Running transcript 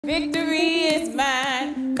Victory is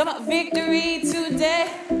mine. Come on, victory today.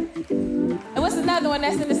 And what's another one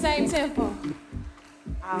that's in the same tempo?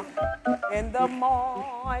 In the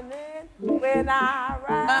morning when I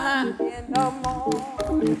rise. In the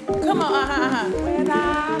morning. Come on, When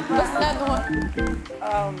I rise. What's another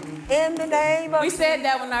one? In the name of. We said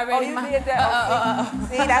that one already. Oh, you did that?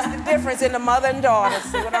 See, that's the difference in the mother and daughter.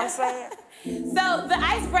 See what I'm saying? So the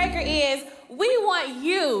icebreaker is, we want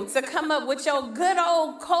you to come up with your good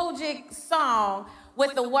old COGIC song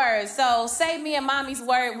with the words. So say me and mommy's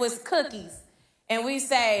word was cookies. And we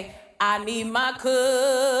say, I need my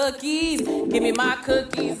cookies. Give me my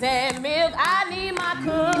cookies and milk. I need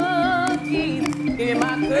my cookies. Give me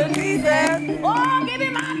my cookies and... Oh, give me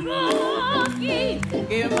my cookies.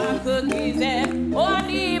 Give me my cookies and... Oh, I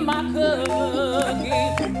need my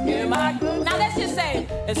cookies. Give me my... Now let's just say,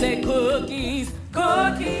 cookies,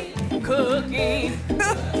 cookies, cookies.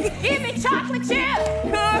 Give me chocolate chips.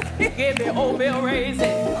 Cookies. Give me oatmeal raisin.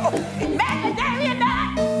 Macadamia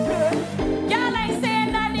nut. Y'all ain't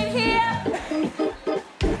saying nothing in here.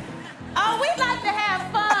 Oh, we like to have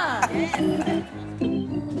fun.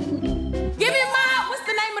 Give me what's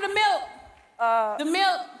the name of the milk? The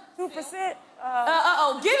milk. 2%.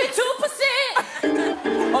 Give me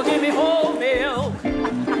 2%. Or give me whole milk.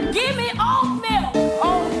 Give me oat milk.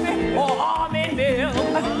 Oat milk. Or almond milk.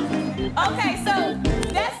 Okay, so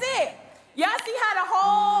that's it. Y'all see how the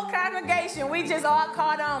whole congregation, we just all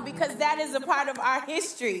caught on because that is a part of our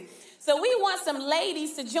history. So we want some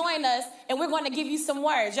ladies to join us, and we're going to give you some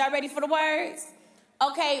words. Y'all ready for the words?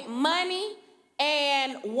 Okay, money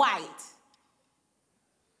and white.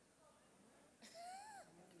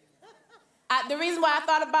 The reason why I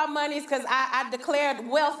thought about money is because I declared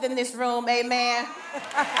wealth in this room, amen.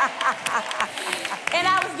 And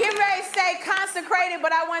I was getting ready to say consecrated,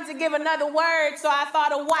 but I wanted to give another word, so I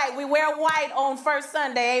thought of white. We wear white on first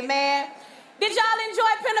Sunday, amen. Did y'all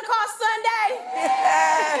enjoy Pentecost Sunday?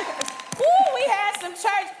 Yes. Ooh, we had some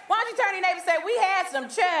church. Why don't you turn to your neighbor and say, we had some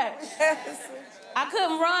church. Yes. I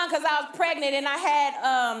couldn't run because I was pregnant, and I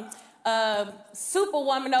had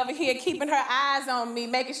superwoman over here keeping her eyes on me,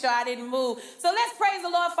 making sure I didn't move. So let's praise the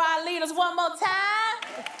Lord for our leaders one more time.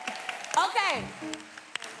 Okay.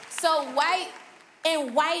 So white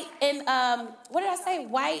and what did I say?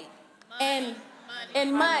 White and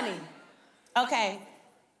money. Okay.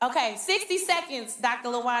 Okay, 60 seconds, Dr.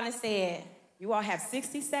 LaWanda said. You all have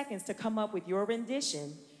 60 seconds to come up with your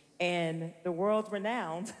rendition, and the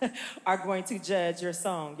world-renowned are going to judge your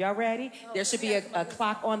song. Y'all ready? There should be a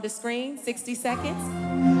clock on the screen. 60 seconds.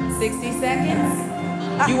 60 seconds.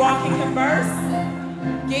 You all can converse.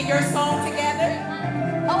 Get your song together.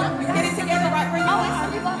 Oh, you get it together right where you are.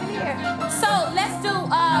 It's over here. So let's do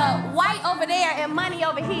white over there and money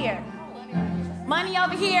over here. Money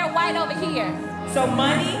over here, white over here. So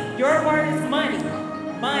money, your word is money.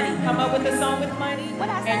 Money. Come up with a song with money. What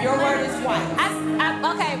I say? And your word is white.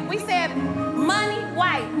 Okay, we said money,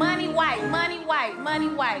 white, money, white, money, white, money,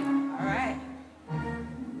 white. All right.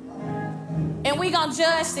 And we gonna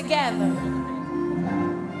judge together.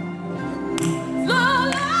 La,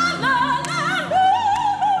 la, la, la.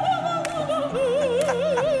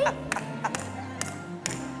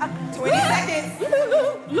 20 seconds.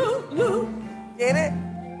 Get it?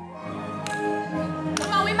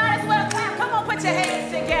 Come on, we might as well clap. Come on, put your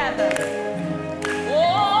hands together.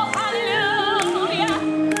 Oh, hallelujah.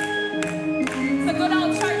 It's a good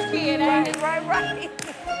old church kid, ain't it? Right.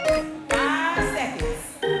 5 seconds.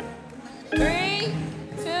 3,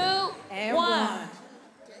 2, And 1. 1.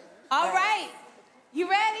 All right. You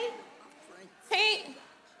ready? Pete.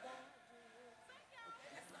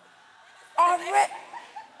 All right.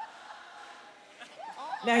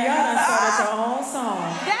 Now y'all done started your own song.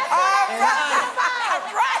 That's what I'm talking about.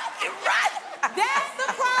 Right. That's the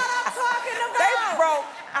crowd I'm talking about. They broke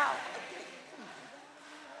out.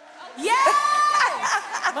 Yes!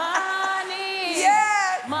 Money.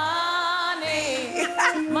 Yes. Money.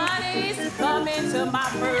 Money's coming to my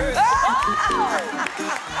purse. Oh!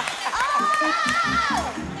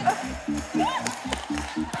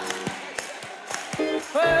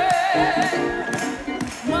 Hey.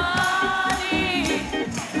 Money.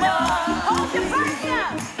 Hold your purse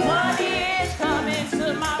up. Money is coming to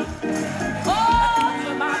my purse,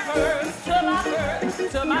 to my purse, to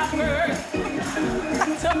my purse,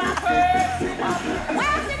 to my purse.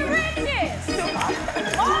 Where's the riches?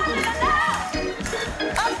 More than enough.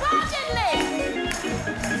 Abundantly.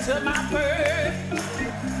 To my purse,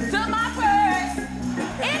 to my purse.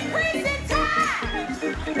 Increase in time.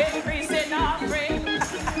 Increase in offering.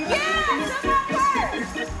 Yeah, to my purse.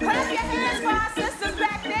 Clap your hands for our sisters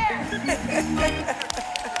back there.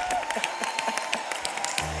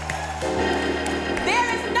 There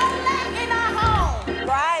is no lack in our home.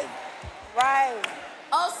 Right. Right.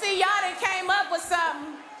 Oh, see, y'all done came up with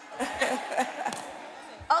something.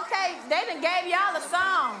 Okay, they done gave y'all a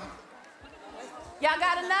song. Y'all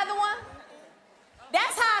got another one?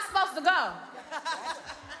 That's how it's supposed to go.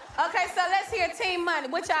 Okay, so let's hear Team Money.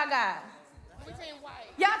 What y'all got? Team White.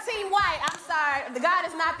 Y'all Team White. I'm sorry. The God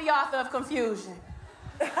is not the author of confusion.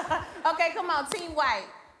 Okay, come on, Team White.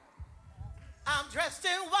 I'm dressed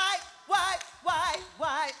in white, white, white,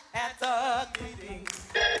 white at the meeting.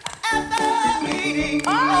 At the meeting.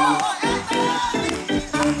 Oh! At the meeting.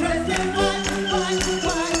 I'm dressed in white, white,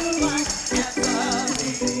 white, white at the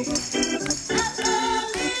meeting. At the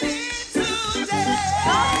meeting today.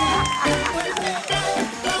 At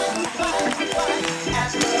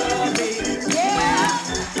the meeting. Yeah.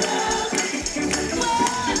 I'm dressed in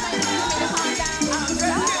white,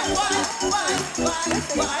 white, white,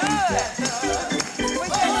 white.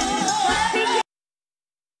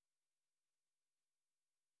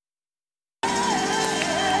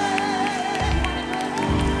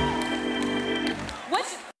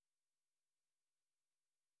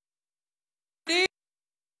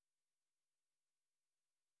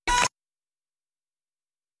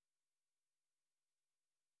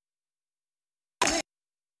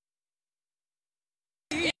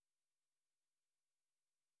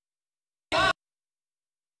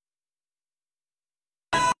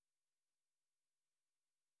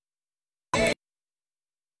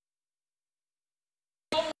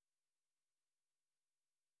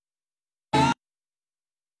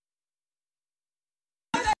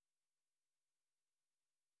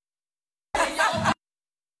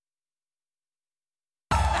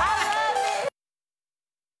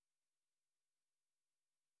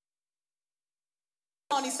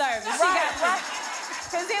 Service. She got you.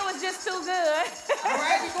 Because it was just too good. All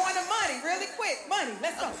right, we're going to money really quick. Money,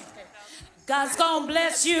 let's go. God's gonna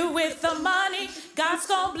bless you with the money. God's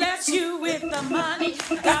gonna bless you with the money.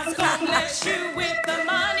 God's gonna bless you with the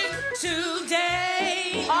money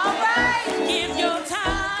today. All right. Give your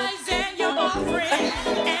tithes and your offering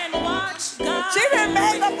and watch God. She done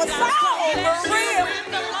made up a song, for real. With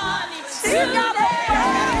the money. She got a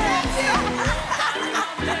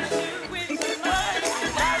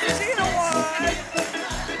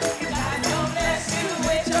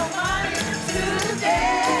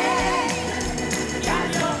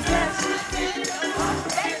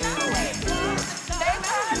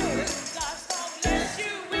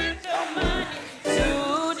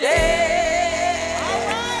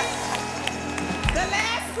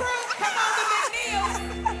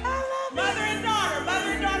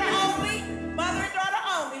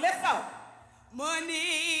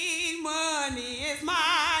Money, money is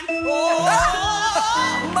mine. Oh,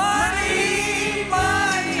 money,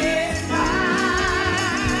 money is mine.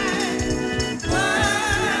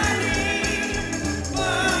 Money,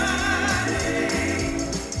 money, money,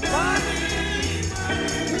 money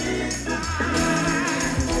is mine.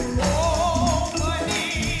 Oh,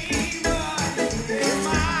 money, money is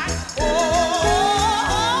mine. Oh,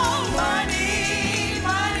 money,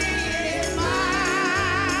 money is mine.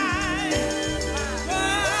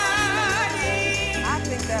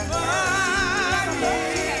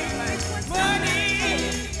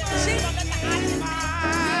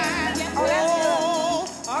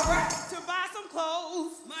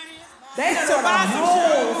 They done wrote a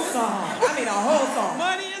whole song. I mean, a whole song.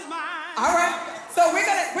 Money is mine. All right. So we're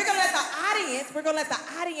gonna let the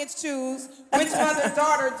audience choose which mother and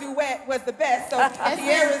daughter duet was the best. So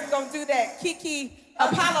Kiara's gonna do that Kiki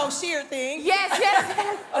Apollo Shear thing. Yes,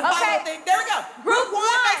 yes. Apollo thing. There we go. Group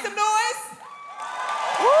one, make some noise.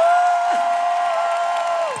 Woo!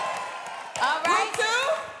 All right. Group two.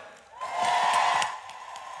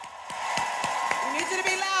 We need you to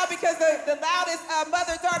be loud because the loudest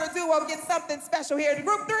mother-daughter duo gets something special here.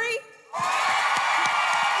 Group three.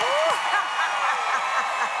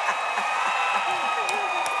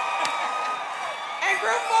 And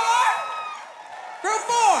group four. Group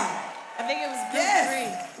four. I think it was group three.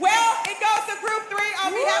 Well, it goes to group three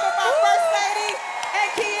on behalf of our First Lady and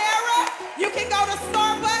Kiara. You can go to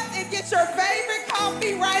Starbucks and get your favorite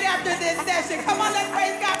coffee right after this session. Come on, let's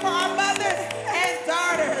praise God for our mothers and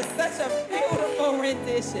daughters. Such a beautiful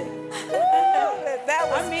rendition. That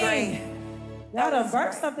was great. Y'all done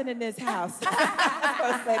burnt something in this house.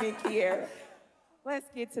 First Lady and Kiara. Let's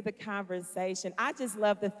get to the conversation. I just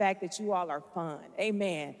love the fact that you all are fun.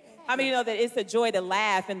 Amen. I mean, you know that it's a joy to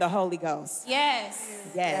laugh in the Holy Ghost.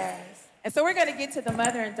 Yes. Yes. And so we're going to get to the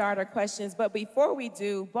mother and daughter questions. But before we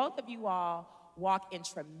do, both of you all walk in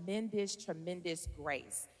tremendous, tremendous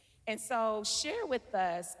grace. And so share with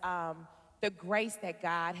us the grace that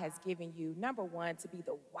God has given you, number one, to be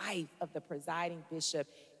the wife of the presiding bishop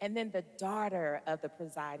and then the daughter of the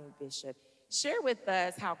presiding bishop. Share with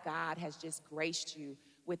us how God has just graced you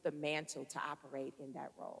with the mantle to operate in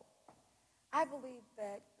that role. I believe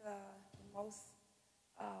that the most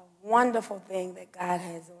wonderful thing that God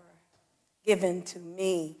has given to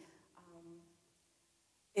me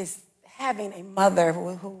is having a mother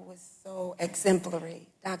who was so exemplary,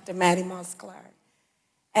 Dr. Mattie Moss Clark.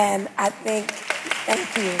 And I think,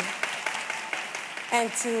 thank you.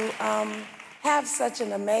 And to have such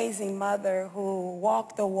an amazing mother who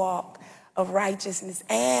walked the walk of righteousness,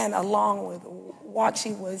 and along with what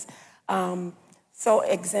she was so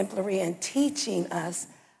exemplary in teaching us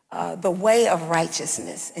the way of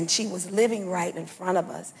righteousness. And she was living right in front of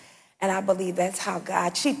us. And I believe that's how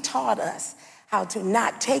she taught us how to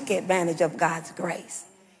not take advantage of God's grace.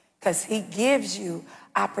 Because he gives you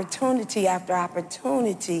opportunity after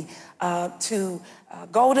opportunity to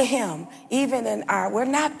go to him. Even in we're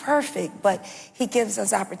not perfect, but he gives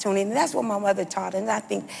us opportunity. And that's what my mother taught. And I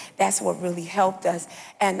think that's what really helped us.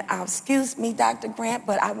 And excuse me, Dr. Grant,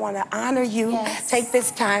 but I want to honor you. Yes. Take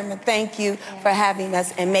this time and thank you for having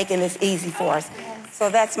us and making this easy for us. Yes. So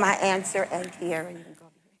that's my answer. And Kiara, you can go.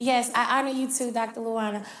 Yes, I honor you too, Dr.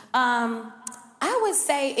 Luana. I would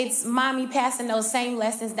say it's mommy passing those same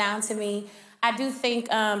lessons down to me. I do think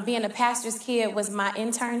being a pastor's kid was my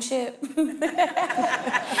internship.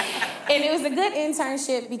 And it was a good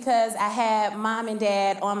internship because I had mom and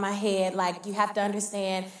dad on my head. Like, you have to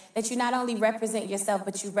understand that you not only represent yourself,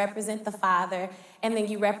 but you represent the Father, and then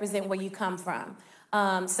you represent where you come from.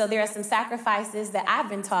 So there are some sacrifices that I've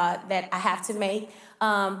been taught that I have to make,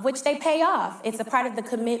 which they pay off. It's a part of the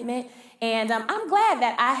commitment. And I'm glad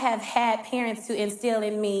that I have had parents to instill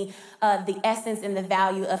in me the essence and the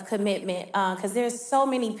value of commitment, because there's so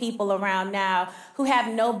many people around now who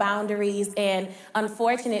have no boundaries, and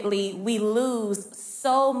unfortunately, we lose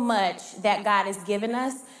so much that God has given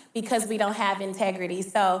us because we don't have integrity.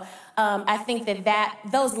 So I think that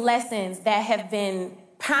those lessons that have been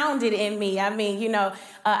pounded in me. I mean, you know,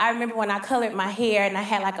 I remember when I colored my hair and I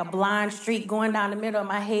had like a blonde streak going down the middle of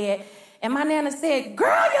my head. And my nana said,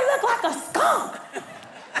 "Girl, you look like a skunk.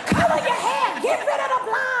 Color your hair, get rid of the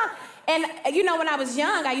blonde." And, you know, when I was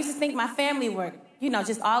young, I used to think my family were, you know,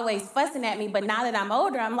 just always fussing at me. But now that I'm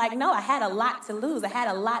older, I'm like, no, I had a lot to lose. I had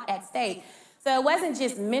a lot at stake. So it wasn't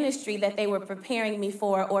just ministry that they were preparing me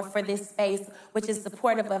for, or for this space, which is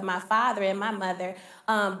supportive of my father and my mother,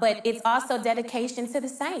 but it's also dedication to the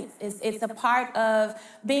saints. It's a part of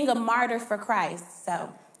being a martyr for Christ.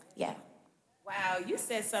 So, yeah. Wow, you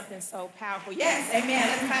said something so powerful. Yes, amen.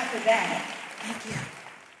 Let's clap for that. Thank you.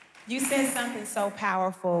 You said something so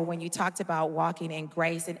powerful when you talked about walking in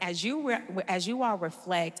grace. And as you all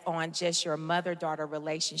reflect on just your mother-daughter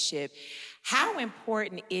relationship, how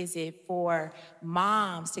important is it for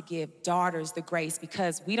moms to give daughters the grace?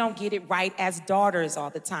 Because we don't get it right as daughters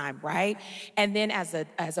all the time, right? And then as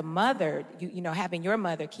a mother, you know, having your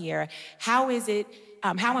mother, Kiara, how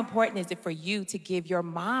important is it for you to give your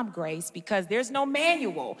mom grace? Because there's no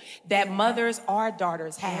manual that mothers or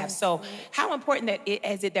daughters have. So how important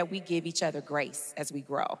is it that we give each other grace as we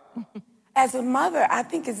grow? As a mother, I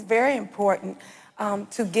think it's very important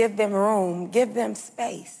to give them room, give them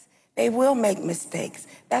space. They will make mistakes.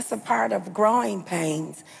 That's a part of growing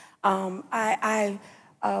pains. I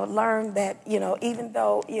learned that, you know, even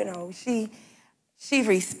though, you know, she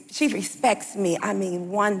respects me, I mean,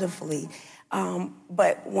 wonderfully.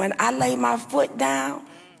 But when I lay my foot down,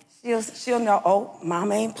 she'll know, oh,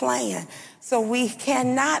 mama ain't playing. So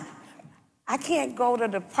I can't go to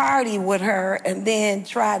the party with her and then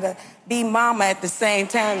try to be mama at the same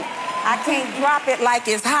time. I can't drop it like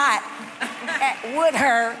it's hot with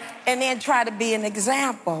her and then try to be an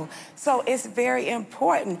example. So it's very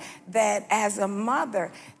important that as a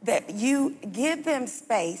mother, that you give them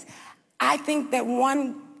space. I think that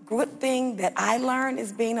one good thing that I learned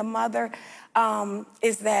as being a mother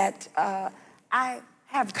is that I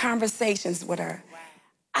have conversations with her.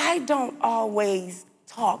 I don't always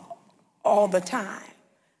talk all the time.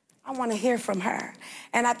 I want to hear from her.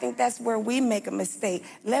 And I think that's where we make a mistake.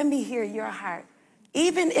 Let me hear your heart.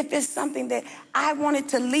 Even if it's something that I wanted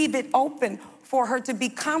to leave it open for her to be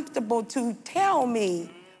comfortable to tell me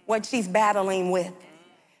what she's battling with.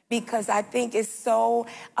 Because I think it's so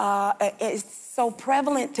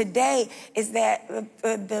prevalent today is that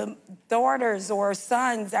the daughters or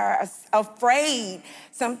sons are afraid.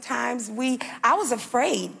 Sometimes I was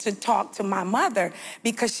afraid to talk to my mother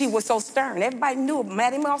because she was so stern. Everybody knew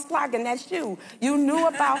Mattie Moss Clark, and that's you. You knew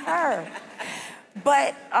about her.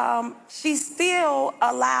 But she still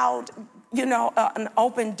allowed an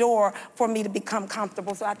open door for me to become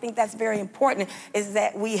comfortable. So I think that's very important, is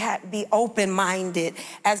that we be open-minded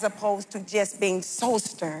as opposed to just being so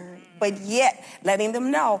stern, but yet letting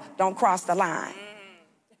them know, don't cross the line.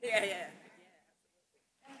 Yeah.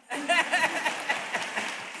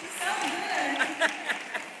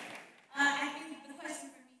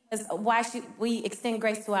 Why should we extend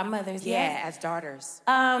grace to our mothers? Yeah, as daughters.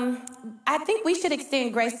 I think we should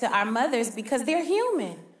extend grace to our mothers because they're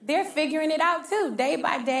human. They're figuring it out too. Day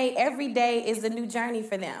by day, every day is a new journey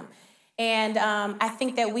for them. And I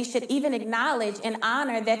think that we should even acknowledge and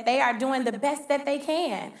honor that they are doing the best that they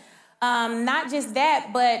can. Not just that,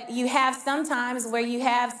 but you have sometimes where you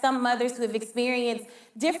have some mothers who have experienced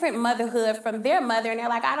different motherhood from their mother, and they're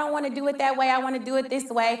like, I don't want to do it that way, I want to do it this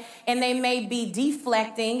way, and they may be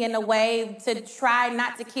deflecting in a way to try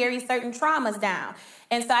not to carry certain traumas down.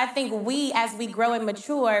 And so I think we, as we grow and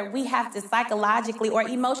mature, we have to psychologically or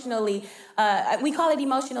emotionally, we call it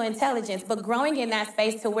emotional intelligence, but growing in that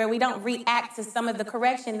space to where we don't react to some of the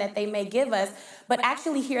correction that they may give us, but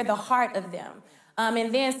actually hear the heart of them.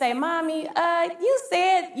 And then say, Mommy, you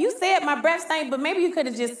said my breath stank, but maybe you could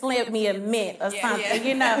have just slipped me a mint or something,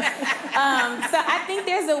 you know. So I think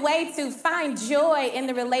there's a way to find joy in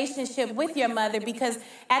the relationship with your mother because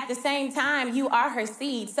at the same time, you are her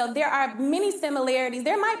seed. So there are many similarities.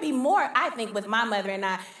 There might be more, I think, with my mother and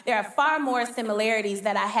I. There are far more similarities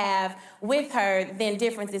that I have with her than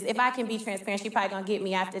differences. If I can be transparent, she's probably going to get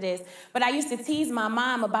me after this. But I used to tease my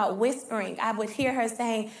mom about whispering. I would hear her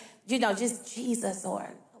saying, just Jesus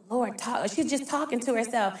or Lord talk. She's just talking to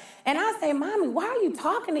herself. And I say, Mommy, why are you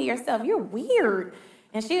talking to yourself? You're weird.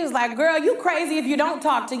 And she was like, girl, you crazy if you don't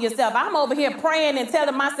talk to yourself. I'm over here praying and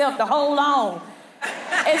telling myself to hold on.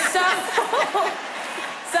 And so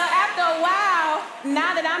after a while,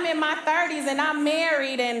 now that I'm in my 30s and I'm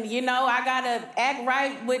married and, I got to act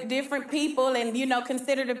right with different people and,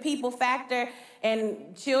 consider the people factor,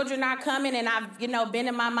 and children are coming, and I've, been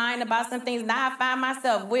in my mind about some things. Now I find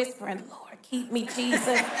myself whispering, Lord, keep me,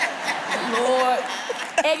 Jesus, Lord.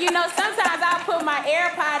 And, sometimes I'll put my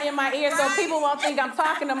AirPod in my ear so people won't think I'm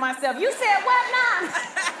talking to myself. You said what now?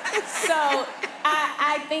 So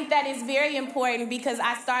I think that is very important because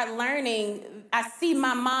I start learning. I see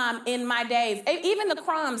my mom in my days, even the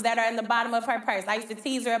crumbs that are in the bottom of her purse. I used to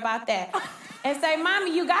tease her about that. And say,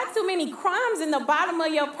 Mommy, you got too many crumbs in the bottom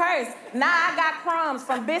of your purse. Now I got crumbs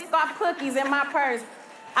from Biscoff cookies in my purse.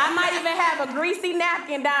 I might even have a greasy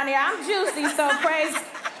napkin down there. I'm juicy, so praise.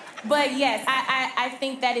 But yes, I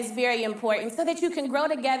think that is very important so that you can grow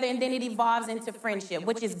together and then it evolves into friendship,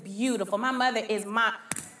 which is beautiful. My mother is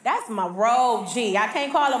that's my road G. I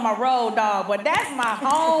can't call her my road dog, but that's my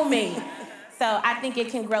homie. So I think it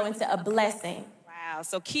can grow into a blessing. Wow,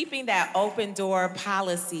 so keeping that open door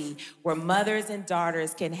policy where mothers and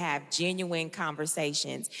daughters can have genuine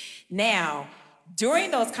conversations. Now,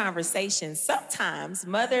 during those conversations, sometimes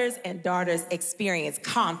mothers and daughters experience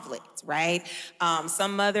conflict, right?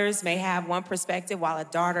 Some mothers may have one perspective while a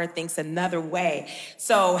daughter thinks another way.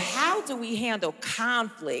 So how do we handle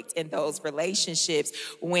conflict in those relationships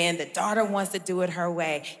when the daughter wants to do it her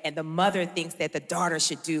way and the mother thinks that the daughter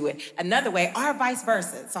should do it another way, or vice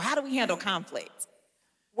versa? So how do we handle conflict?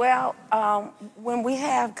 Well, when we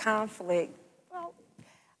have conflict,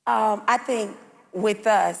 I think with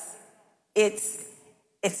us,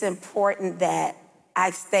 it's important that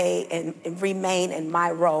I stay and remain in my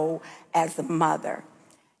role as a mother.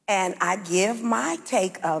 And I give my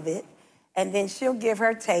take of it, and then she'll give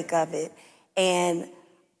her take of it. And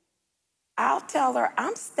I'll tell her,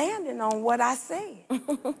 I'm standing on what I said.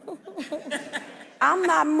 I'm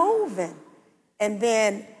not moving. And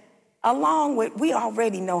then along with, we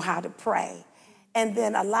already know how to pray. And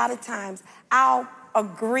then a lot of times I'll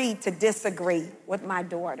agree to disagree with my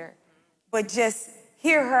daughter, but just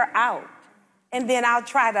hear her out. And then I'll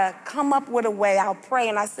try to come up with a way. I'll pray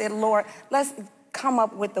and I said, Lord, let's come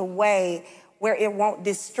up with a way where it won't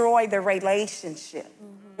destroy the relationship,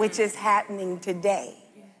 which is happening today.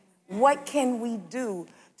 What can we do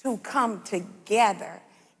to come together?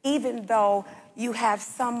 Even though you have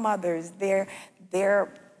some mothers, they're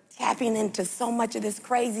tapping into so much of this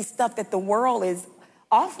crazy stuff that the world is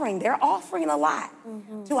offering. They're offering a lot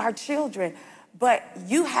to our children. But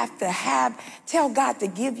you have to tell God to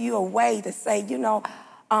give you a way to say,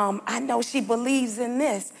 I know she believes in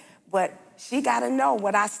this, but she got to know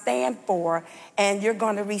what I stand for, and you're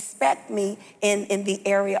going to respect me in the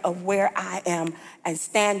area of where I am and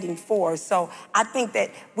standing for. So I think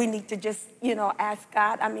that we need to just, ask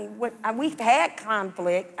God. I mean, we've had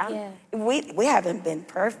conflict. We haven't been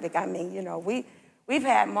perfect. I mean, we've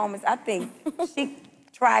had moments. I think she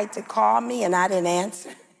tried to call me and I didn't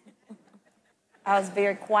answer. I was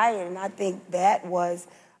very quiet, and I think that was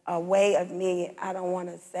a way of me. I don't want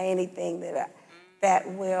to say anything that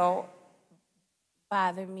will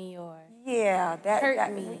bother me or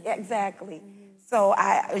hurt me. Exactly. Mm-hmm. So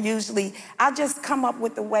I just come up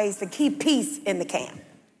with the ways to keep peace in the camp.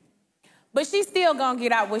 But she's still gonna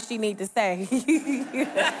get out what she needs to say.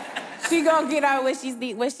 She gonna get out what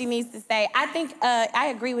she needs to say. I think I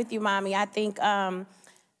agree with you, Mommy. I think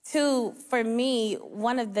too, for me,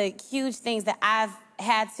 one of the huge things that I've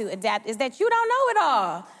had to adapt is that you don't know it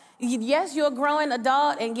all. Yes, you're a growing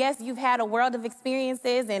adult, and yes, you've had a world of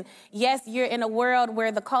experiences, and yes, you're in a world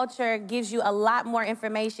where the culture gives you a lot more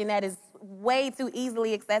information that is way too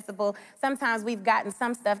easily accessible. Sometimes we've gotten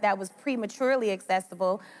some stuff that was prematurely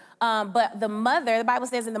accessible. But the Bible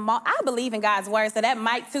says I believe in God's word, so that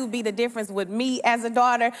might too be the difference with me as a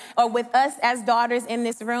daughter or with us as daughters in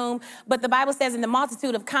this room. But the Bible says in the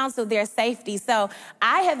multitude of counsel, there's safety. So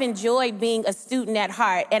I have enjoyed being a student at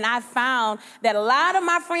heart, and I found that a lot of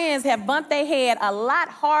my friends have bumped their head a lot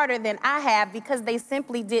harder than I have because they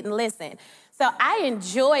simply didn't listen. So I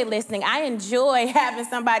enjoy listening. I enjoy having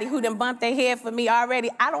somebody who done bumped their head for me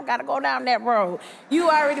already. I don't got to go down that road.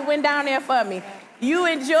 You already went down there for me. You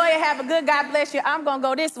enjoy it, have a good God bless you. I'm going to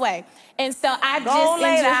go this way. And so I just enjoy.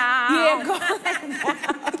 Yeah, go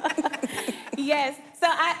lay down. Yes. So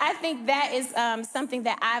I think that is something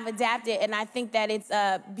that I've adapted, and I think that it's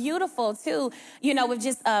beautiful, too, you know, with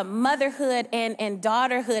just motherhood and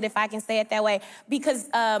daughterhood, if I can say it that way, because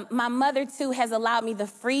my mother, too, has allowed me the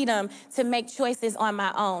freedom to make choices on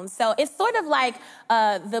my own. So it's sort of like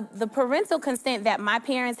the parental consent that my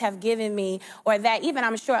parents have given me, or that even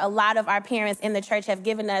I'm sure a lot of our parents in the church have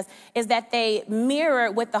given us, is that they mirror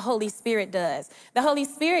what the Holy Spirit does. The Holy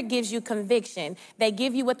Spirit gives you conviction. They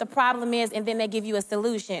give you what the problem is, and then they give you a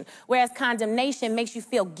solution. Whereas condemnation makes you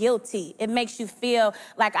feel guilty. It makes you feel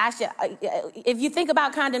like I should, if you think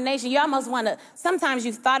about condemnation, you almost want to, sometimes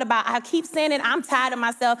you've thought about, I keep saying it, I'm tired of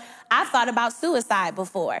myself. I've thought about suicide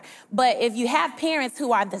before. But if you have parents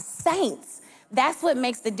who are the saints, that's what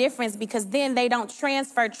makes the difference, because then they don't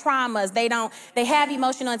transfer traumas. They have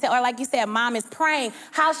emotional intelligence. Or like you said, mom is praying,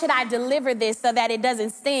 how should I deliver this so that it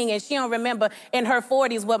doesn't sting? And she don't remember in her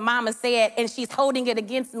 40s what mama said, and she's holding it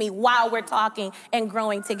against me while we're talking and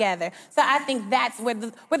growing together. So I think that's where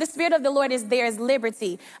the Spirit of the Lord is, there is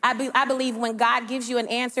liberty. I believe when God gives you an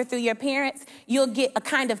answer through your parents, you'll get a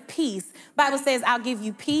kind of peace. Bible says, I'll give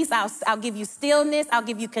you peace, I'll give you stillness, I'll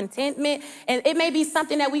give you contentment. And it may be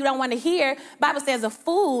something that we don't want to hear. Bible says a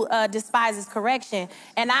fool despises correction.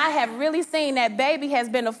 And I have really seen that baby has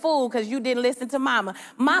been a fool because you didn't listen to mama.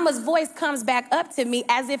 Mama's voice comes back up to me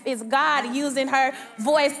as if it's God using her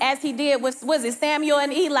voice as he did with, was it Samuel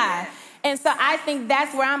and Eli? And so I think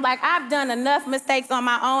that's where I'm like, I've done enough mistakes on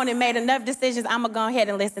my own and made enough decisions. I'm going to go ahead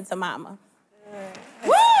and listen to mama.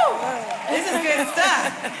 Woo! This is good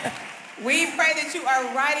stuff. We pray that you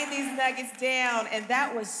are writing these nuggets down. And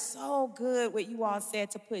that was so good what you all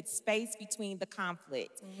said, to put space between the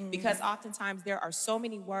conflict. Because oftentimes there are so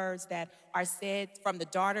many words that are said from the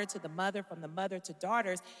daughter to the mother, from the mother to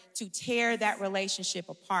daughters, to tear that relationship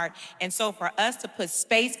apart. And so for us to put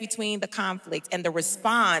space between the conflict and the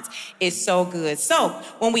response is so good. So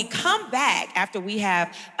when we come back after we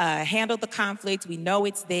have handled the conflict, we know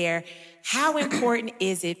it's there, how important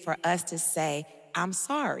is it for us to say, I'm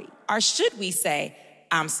sorry? Or should we say,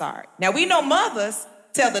 I'm sorry? Now, we know mothers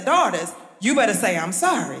tell the daughters, you better say, I'm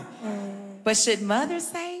sorry. But should mothers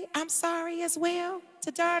say, I'm sorry as well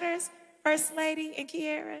to daughters, First Lady and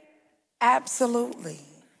Kiera? Absolutely.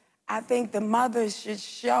 I think the mothers should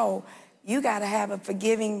show you got to have a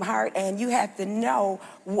forgiving heart, and you have to know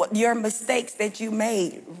what your mistakes that you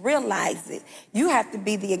made, realize it. You have to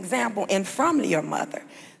be the example in front of your mother.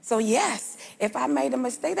 So yes, if I made a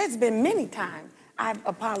mistake, that's been many times. I've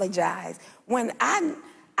apologized. When I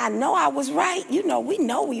know I was right, you know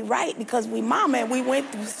we right because we mama and we went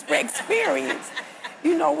through experience.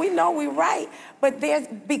 You know we right. But there's,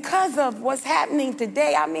 because of what's happening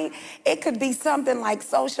today, I mean, it could be something like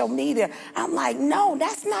social media. I'm like, no,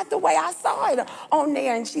 that's not the way I saw it on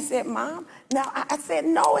there. And she said, Mom, no. I said,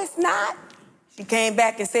 no, it's not. She came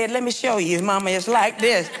back and said, let me show you, Mama, it's like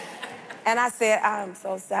this. And I said, I'm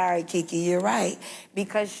so sorry, Kiki, you're right.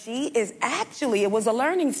 Because she is actually, it was a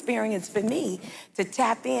learning experience for me to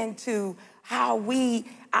tap into how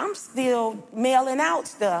I'm still mailing out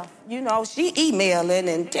stuff. You know, she emailing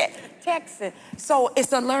and texting. So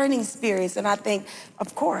it's a learning experience. And I think,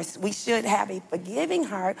 of course, we should have a forgiving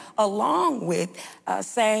heart along with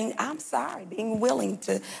saying, I'm sorry, being willing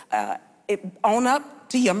to own up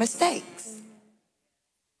to your mistakes.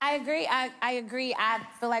 I agree. I agree. I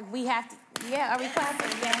feel like we have to, are we clapping?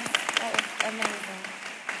 Yes. amazing.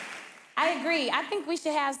 I agree. I think we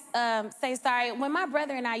should have say sorry. When my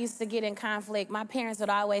brother and I used to get in conflict, my parents would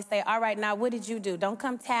always say, all right, now what did you do? Don't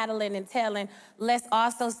come tattling and telling. Let's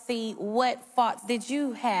also see what faults did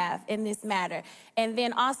you have in this matter. And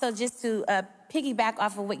then also just to piggyback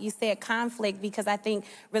off of what you said, conflict, because I think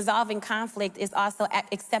resolving conflict is also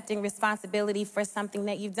accepting responsibility for something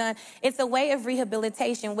that you've done. It's a way of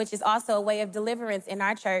rehabilitation, which is also a way of deliverance in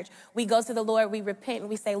our church. We go to the Lord, we repent, and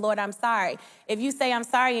we say, Lord, I'm sorry. If you say I'm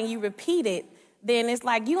sorry and you repeat it, then it's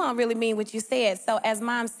like you don't really mean what you said. So as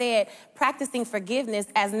Mom said, practicing forgiveness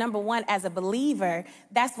as number one, as a believer,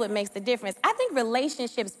 that's what makes the difference. I think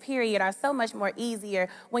relationships, period, are so much more easier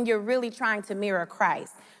when you're really trying to mirror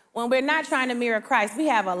Christ. When we're not trying to mirror Christ, we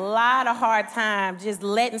have a lot of hard time just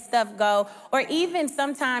letting stuff go, or even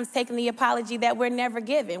sometimes taking the apology that we're never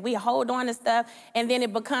given. We hold on to stuff, and then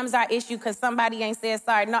it becomes our issue because somebody ain't said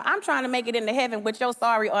sorry. No, I'm trying to make it into heaven with your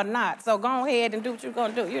sorry or not. So go ahead and do what you're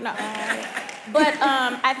gonna do, you know. But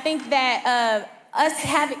I think that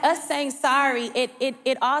us saying sorry,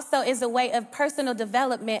 it also is a way of personal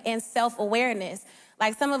development and self-awareness.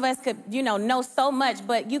 Like some of us could, know so much,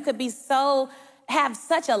 but you could be have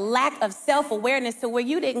such a lack of self-awareness to where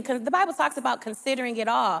you didn't, the Bible talks about considering it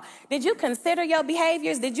all. Did you consider your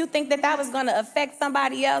behaviors? Did you think that was going to affect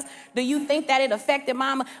somebody else? Do you think that it affected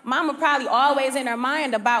Mama? Mama probably always in her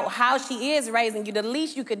mind about how she is raising you. The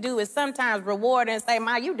least you could do is sometimes reward her and say,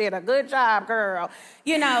 Ma, you did a good job, girl.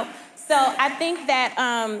 So I think that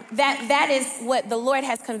that is what the Lord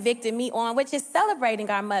has convicted me on, which is celebrating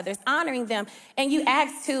our mothers, honoring them. And you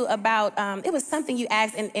asked, too, about, it was something you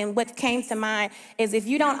asked, and what came to mind is if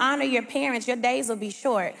you don't honor your parents, your days will be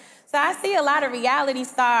short. So I see a lot of reality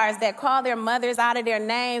stars that call their mothers out of their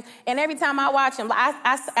names, and every time I watch them,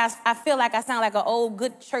 I feel like I sound like an old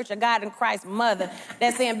good Church of God in Christ mother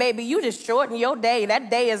that's saying, baby, you just shorten your day. That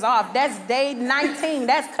day is off. That's day 19.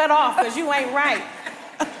 That's cut off because you ain't right.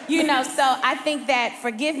 So I think that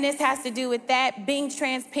forgiveness has to do with that, being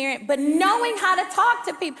transparent, but knowing how to talk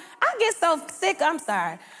to people. I get so sick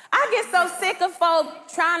of folk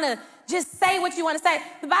trying to just say what you want to say.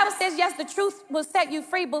 The Bible says, yes, the truth will set you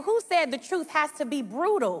free, but who said the truth has to be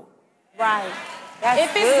brutal? Right.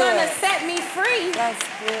 If it's going to set me free, That's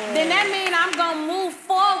good. then that means I'm going to move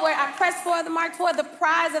forward. I press forward the mark toward the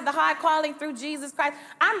prize of the high calling through Jesus Christ.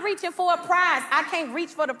 I'm reaching for a prize. I can't reach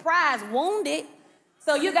for the prize wounded.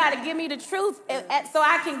 So you got to give me the truth so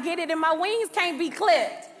I can get it, and my wings can't be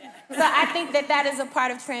clipped. So I think that is a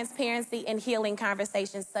part of transparency and healing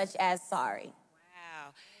conversations such as sorry.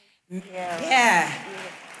 Wow. Yeah.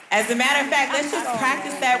 As a matter of fact, let's just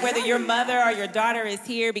practice that whether your mother or your daughter is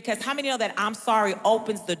here, because how many know that I'm sorry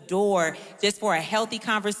opens the door just for a healthy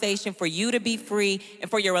conversation, for you to be free and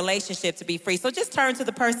for your relationship to be free. So just turn to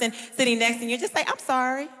the person sitting next to you and just say, I'm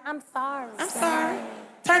sorry. I'm sorry. I'm sorry.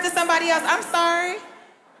 Turn to somebody else. I'm sorry.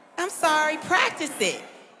 I'm sorry. Practice it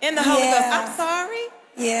in the Holy Ghost. I'm sorry.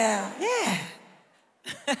 Yeah. Yeah.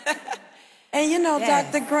 And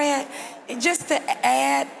Yes. Dr. Grant, just to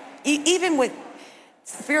add, even with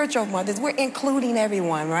spiritual mothers, we're including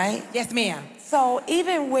everyone, right? Yes, ma'am. So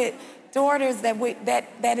even with daughters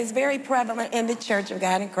that is very prevalent in the Church of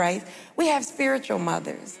God in Christ, we have spiritual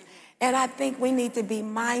mothers. And I think we need to be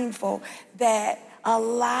mindful that a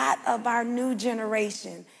lot of our new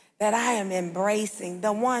generation that I am embracing,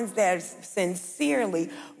 the ones that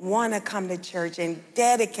sincerely want to come to church and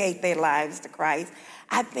dedicate their lives to Christ,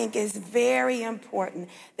 I think it's very important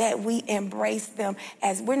that we embrace them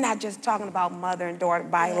as we're not just talking about mother and daughter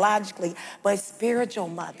biologically, but spiritual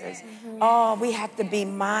mothers. Mm-hmm. Oh, we have to be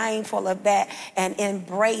mindful of that and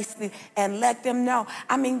embrace and let them know.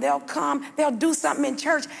 I mean, they'll do something in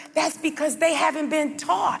church. That's because they haven't been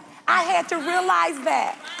taught. I had to realize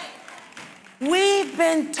that. We've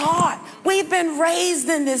been taught. We've been raised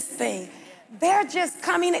in this thing. They're just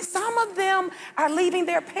coming. Some of them are leaving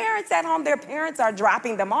their parents at home. Their parents are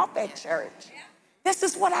dropping them off at church. This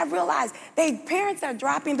is what I realized. Parents are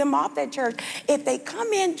dropping them off at church. If they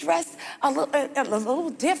come in dressed a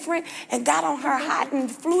little different and got on her hot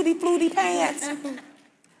and fluty pants,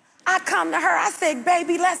 I come to her, I say,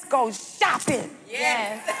 baby, let's go shopping.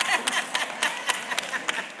 Yes.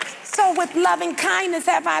 So with loving kindness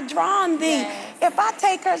have I drawn thee. Yes. If I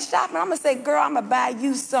take her shopping, I'm going to say, girl, I'm going to buy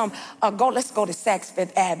you some. Let's go to Saks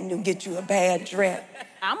Fifth Avenue and get you a bad dress.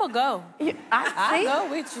 I'm going to go. I'll go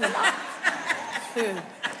with you.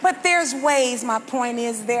 But there's ways, my point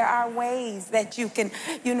is, there are ways that you can,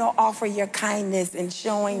 offer your kindness and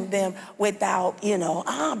showing them without,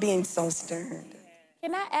 being so stern.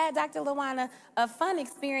 Can I add, Dr. LaWanna, a fun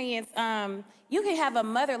experience? You can have a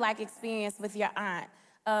mother-like experience with your aunt.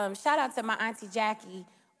 Shout out to my Auntie Jackie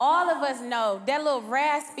all of us know that little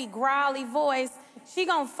raspy, growly voice, she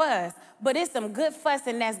gonna fuss. But it's some good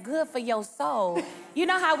fussing that's good for your soul. You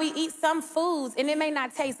know how we eat some foods and it may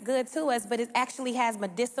not taste good to us, but it actually has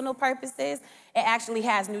medicinal purposes. It actually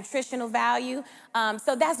has nutritional value.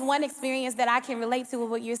 So that's one experience that I can relate to with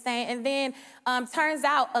what you're saying. And then turns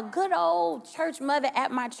out a good old church mother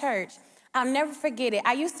at my church, I'll never forget it.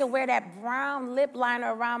 I used to wear that brown lip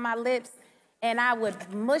liner around my lips and I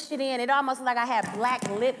would mush it in. It almost like I had black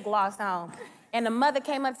lip gloss on. And the mother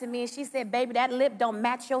came up to me and she said, baby, that lip don't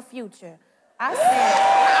match your future. I said,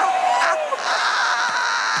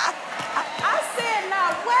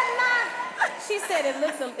 no, what now? She said,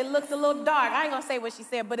 it looks a little dark. I ain't gonna say what she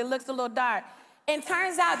said, but it looks a little dark. And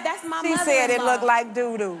turns out that's my mother-in-law. She said it looked like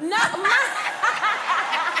doo-doo. No,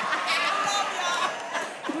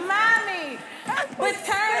 Mommy. But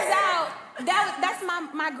turns out that's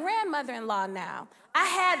my grandmother-in-law now. I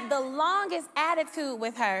had the longest attitude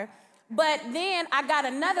with her. But then I got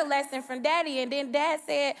another lesson from Daddy, and then Dad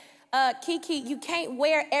said, Kiki, you can't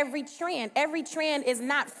wear every trend. Every trend is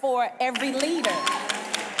not for every leader.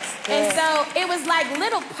 And so it was like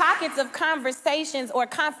little pockets of conversations or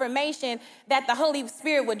confirmation that the Holy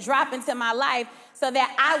Spirit would drop into my life so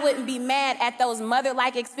that I wouldn't be mad at those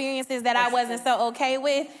mother-like experiences that I wasn't so okay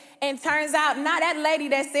with. And turns out, not that lady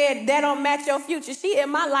that said, that don't match your future. She in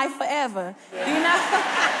my life forever, you know?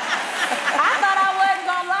 I thought I wasn't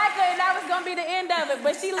gonna like her and that was gonna be the end of it.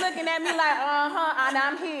 But she looking at me like, and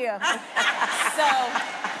I'm here. So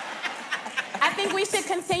I think we should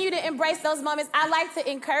continue to embrace those moments. I like to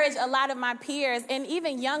encourage a lot of my peers and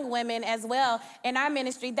even young women as well in our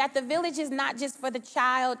ministry that the village is not just for the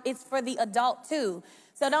child, it's for the adult too.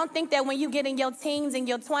 So don't think that when you get in your teens and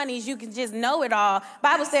your 20s, you can just know it all.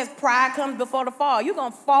 Bible says pride comes before the fall. You're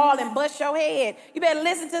gonna fall and bust your head. You better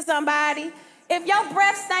listen to somebody. If your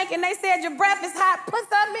breath stank and they said your breath is hot, put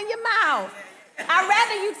something in your mouth. I'd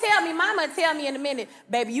rather you tell me, Mama tell me in a minute,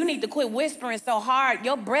 baby, you need to quit whispering so hard.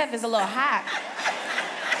 Your breath is a little hot.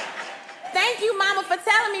 Thank you, Mama, for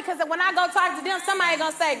telling me, because when I go talk to them, somebody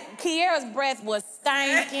gonna say, Kiera's breath was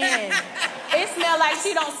stinking. It smelled like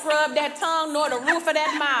she don't scrub that tongue nor the roof of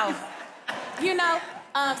that mouth. You know?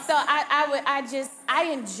 So I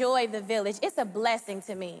enjoy the village. It's a blessing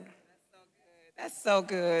to me. That's so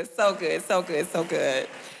good. So good, so good, so good.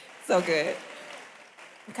 So good.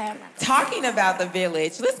 Okay, Talking about the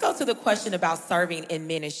village, let's go to the question about serving in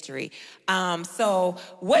ministry. So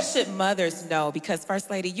what should mothers know? Because First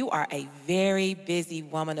Lady, you are a very busy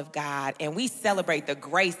woman of God, and we celebrate the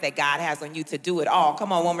grace that God has on you to do it all.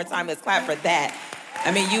 Come on, one more time, let's clap for that.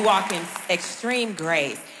 I mean, you walk in extreme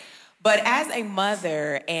grace. But as a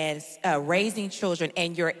mother and raising children,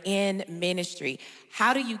 and you're in ministry,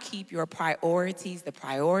 how do you keep your priorities,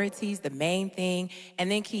 the main thing? And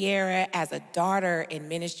then Kiera, as a daughter in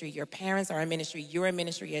ministry, your parents are in ministry, you're in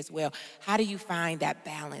ministry as well. How do you find that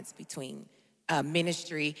balance between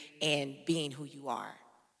ministry and being who you are?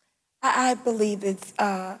 I believe it's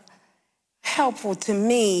helpful to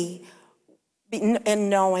me in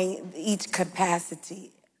knowing each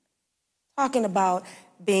capacity. Talking about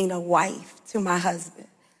being a wife to my husband.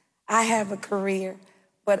 I have a career,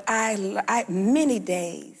 but I many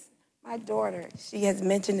days, my daughter, she has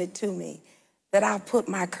mentioned it to me, that I'll put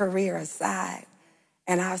my career aside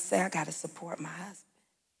and I'll say I gotta support my husband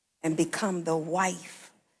and become the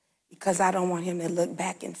wife, because I don't want him to look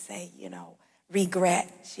back and say, you know, regret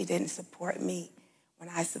she didn't support me when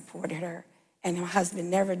I supported her. And my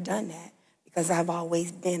husband never done that, because I've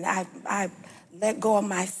always been, I've let go of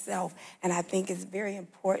myself. And I think it's very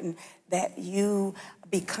important that you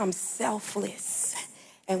become selfless.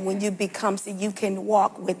 And when you become, so you can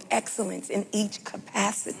walk with excellence in each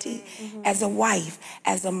capacity. Mm-hmm. As a wife,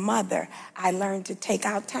 as a mother, I learned to take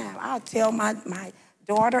out time. I'll tell my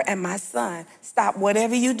daughter and my son, stop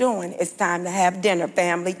whatever you're doing. It's time to have dinner,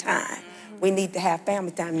 family time. We need to have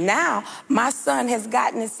family time. Now, my son has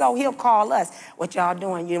gotten it so he'll call us. What y'all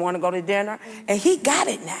doing? You want to go to dinner? And he got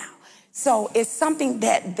it now. So it's something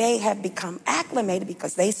that they have become acclimated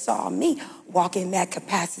because they saw me walk in that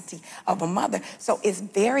capacity of a mother. So it's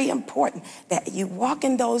very important that you walk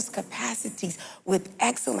in those capacities with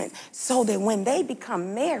excellence so that when they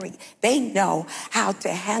become married, they know how to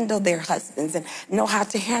handle their husbands and know how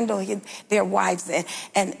to handle their wives.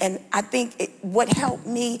 And I think what helped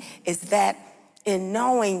me is that in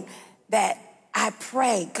knowing that I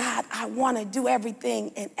pray, God, I want to do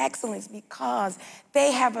everything in excellence because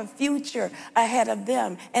they have a future ahead of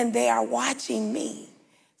them and they are watching me.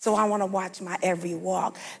 So I want to watch my every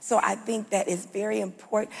walk. So I think that is very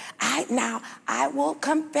important. I will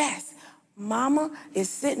confess, Mama is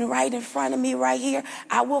sitting right in front of me right here.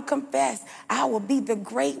 I will confess, I will be the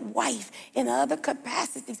great wife in other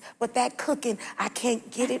capacities, but that cooking, I can't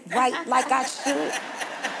get it right like I should.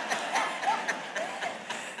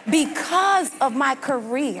 Because of my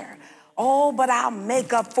career. Oh, but I'll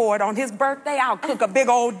make up for it. On his birthday, I'll cook a big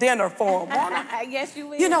old dinner for him, won't I? Yes, you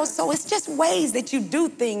will. You know, so it's just ways that you do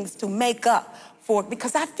things to make up for it,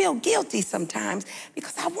 because I feel guilty sometimes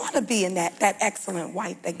because I want to be in that excellent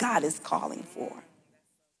wife that God is calling for.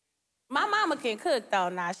 My mama can cook though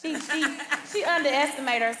now. She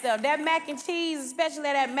underestimated herself. That mac and cheese, especially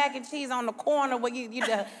that mac and cheese on the corner where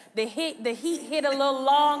the heat hit a little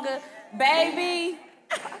longer, baby.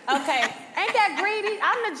 Okay, ain't that greedy?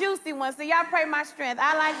 I'm the juicy one, so y'all pray my strength.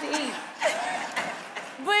 I like to eat.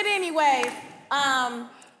 But anyway,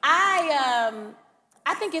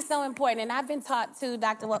 I think it's so important, and I've been taught to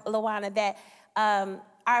Dr. Lawana that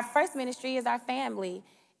our first ministry is our family.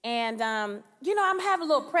 And, you know, I'm having a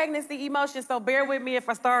little pregnancy emotion, so bear with me if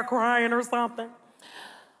I start crying or something.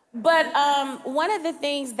 But one of the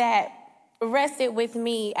things that rested with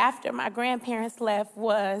me after my grandparents left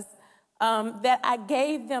was that I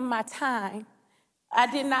gave them my time.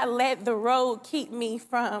 I did not let the road keep me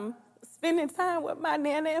from spending time with my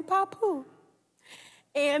Nana and Papu.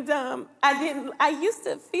 And I used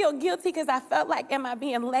to feel guilty because I felt like, am I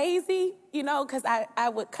being lazy? You know, because I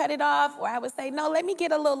would cut it off, or I would say, no, let me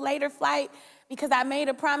get a little later flight because I made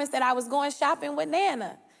a promise that I was going shopping with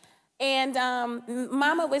Nana. And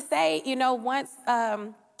Mama would say, you know, once,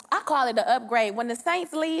 I call it an upgrade. When the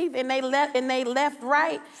saints leave and they left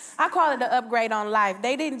right, I call it an upgrade on life.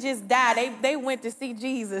 They didn't just die, they went to see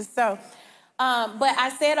Jesus. So, but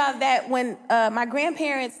I said all that when my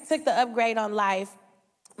grandparents took the upgrade on life.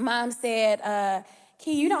 Mom said,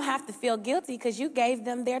 Key, you don't have to feel guilty because you gave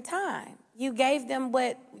them their time. You gave them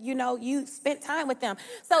what, you know, you spent time with them.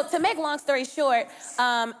 So to make long story short,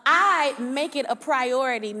 I make it a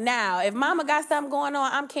priority now. If Mama got something going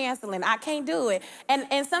on, I'm canceling. I can't do it.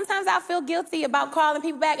 And sometimes I feel guilty about calling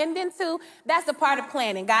people back. And then too, that's a part of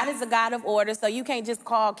planning. God is a God of order, so you can't just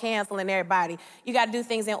call canceling everybody. You got to do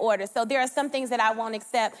things in order. So there are some things that I won't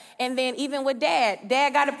accept. And then even with Dad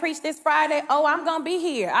got to preach this Friday. Oh, I'm going to be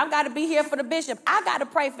here. I've got to be here for the bishop. I got to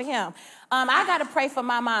pray for him. I got to pray for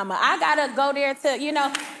my mama. I got to go there to, you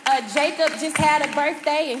know, Jacob just had a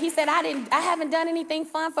birthday, and he said, I haven't done anything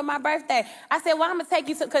fun for my birthday. I said, well, I'm going to take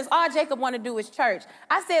you to, because all Jacob want to do is church.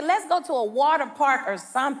 I said, let's go to a water park or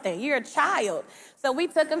something. You're a child. So we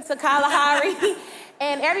took him to Kalahari,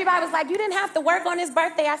 and everybody was like, you didn't have to work on his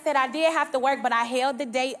birthday. I said, I did have to work, but I held the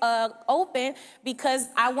day open because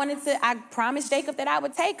I promised Jacob that I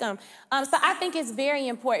would take him. So I think it's very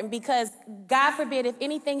important because, God forbid, if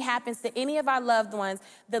anything happens to any of our loved ones,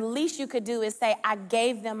 the least you could do is say, I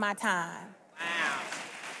gave them my time. Wow.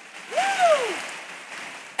 Woo!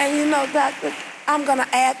 And you know, Doctor, I'm going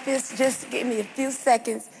to add this, just give me a few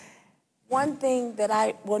seconds. One thing that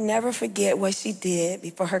I will never forget what she did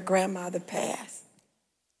before her grandmother passed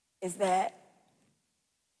is that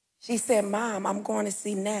she said, Mom, I'm going to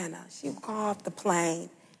see Nana. She would come off the plane.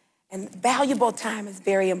 And valuable time is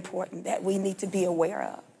very important that we need to be aware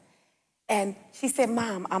of. And she said,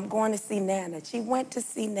 Mom, I'm going to see Nana. She went to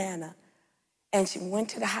see Nana, and she went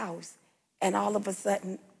to the house, and all of a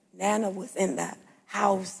sudden, Nana was in the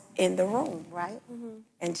house in the room, right? Mm-hmm.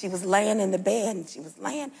 And she was laying in the bed, and she was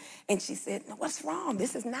laying, and she said, no, what's wrong?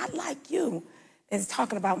 This is not like you. It's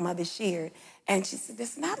talking about Mother Sheard. And she said,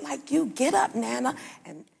 this is not like you. Get up, Nana.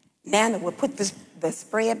 And Nana would put the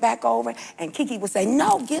spread back over, and Kiki would say,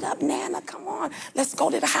 no, get up, Nana, come on. Let's go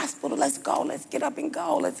to the hospital, let's go. Let's get up and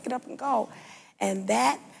go, let's get up and go. And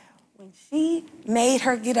that, when she made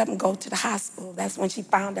her get up and go to the hospital, that's when she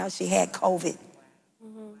found out she had COVID.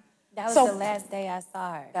 That was the last day I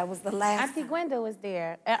saw her. That was the last. Auntie Gwenda was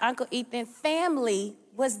there. And Uncle Ethan's family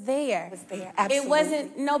was there. Absolutely. It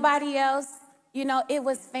wasn't nobody else. You know, it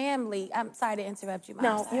was family. I'm sorry to interrupt you, Mom.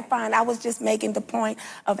 No, you're fine. I was just making the point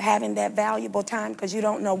of having that valuable time because you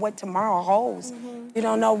don't know what tomorrow holds. Mm-hmm. You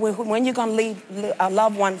don't know when you're going to leave, a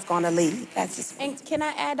loved one's going to leave. That's just. And can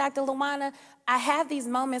I add, Dr. Lawana, I have these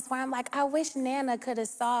moments where I'm like, I wish Nana could have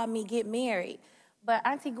saw me get married. But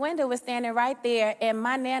Auntie Gwenda was standing right there, and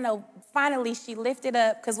my Nana, finally, she lifted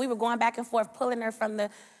up, because we were going back and forth, pulling her from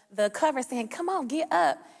the cover, saying, come on, get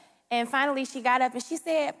up. And finally, she got up, and she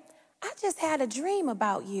said, I just had a dream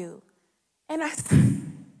about you. And I said,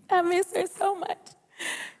 I miss her so much.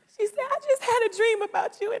 She said, I just had a dream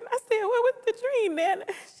about you. And I said, what was the dream, Nana?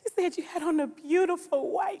 She said, you had on a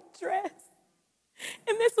beautiful white dress.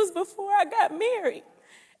 And this was before I got married.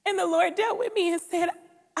 And the Lord dealt with me and said,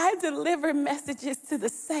 I deliver messages to the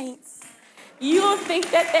saints. You'll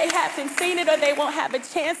think that they haven't seen it or they won't have a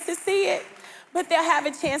chance to see it, but they'll have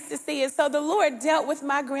a chance to see it. So the Lord dealt with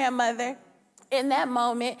my grandmother in that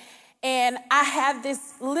moment, and I have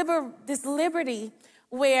this liberty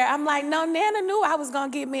where I'm like, no, Nana knew I was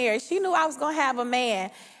gonna get married. She knew I was gonna have a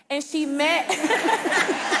man. And she met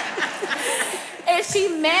and she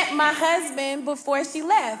met my husband before she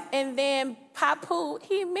left. And then Papu,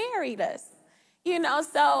 he married us. You know,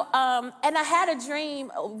 so, and I had a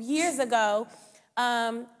dream years ago,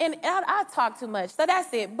 and I talk too much, so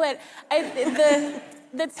that's it. But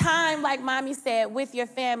the time, like Mommy said, with your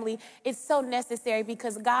family is so necessary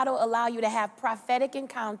because God will allow you to have prophetic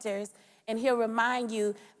encounters, and he'll remind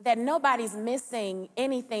you that nobody's missing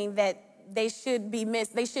anything that they shouldn't be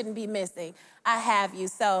missing. I have you.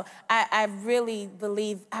 So I really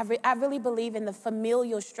believe in the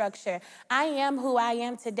familial structure. I am who I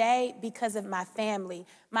am today because of my family.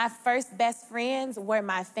 My first best friends were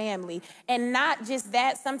my family. And not just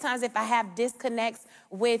that, sometimes if I have disconnects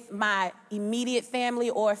with my immediate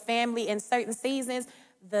family or family in certain seasons,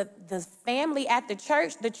 the family at the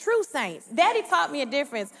church, the true saints. Daddy taught me a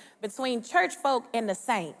difference between church folk and the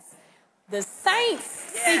saints. The saints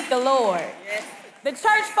seek the Lord. The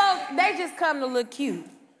church folk, they just come to look cute.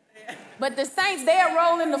 But the saints, they're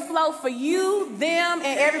rolling the flow for you, them,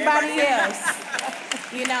 and everybody else.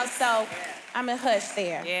 You know, so I'm a hush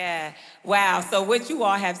there. Yeah. Wow. So what you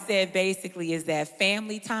all have said basically is that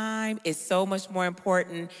family time is so much more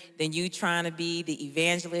important than you trying to be the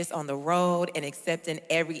evangelist on the road and accepting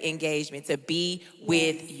every engagement, to be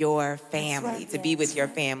with your family, to be with your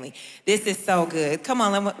family. This is so good. Come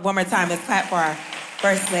on, one more time. Let's clap for our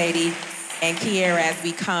First Lady and Kiera as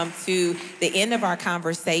we come to the end of our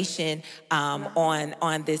conversation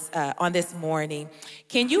on this morning.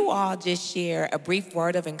 Can you all just share a brief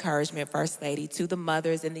word of encouragement, First Lady, to the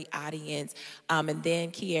mothers in the audience, and then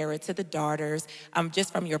Kiera to the daughters,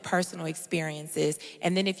 just from your personal experiences,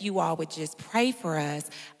 and then if you all would just pray for us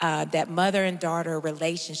that mother and daughter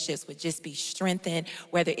relationships would just be strengthened,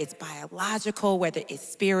 whether it's biological, whether it's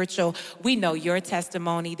spiritual. We know your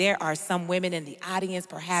testimony. There are some women in the audience,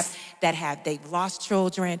 perhaps, that they've lost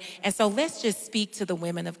children, and so let's just speak to the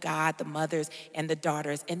women of God, the mothers and the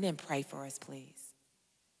daughters, and then pray for us, please.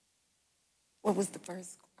 What was the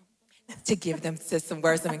first? To give them just some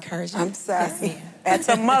words of encouragement. I'm sorry. Yes, That's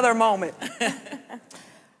a mother moment.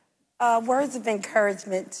 Words of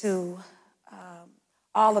encouragement to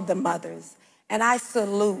all of the mothers. And I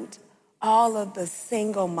salute all of the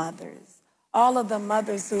single mothers, all of the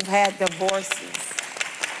mothers who've had divorces.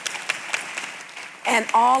 And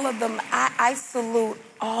all of them, I salute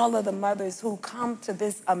all of the mothers who come to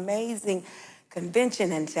this amazing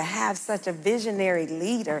convention and to have such a visionary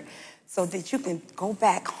leader so that you can go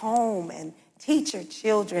back home and teach your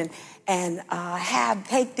children and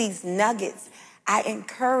take these nuggets. I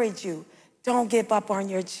encourage you, don't give up on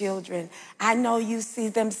your children. I know you see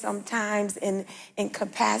them sometimes in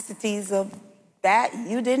capacities of that.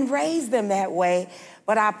 You didn't raise them that way,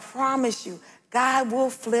 but I promise you, God will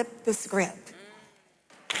flip the script.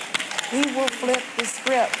 He will flip the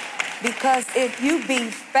script. Because if you be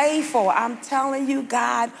faithful, I'm telling you,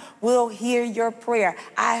 God will hear your prayer.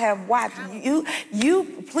 I have watched you.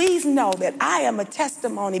 Please know that I am a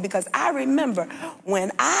testimony, because I remember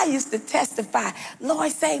when I used to testify,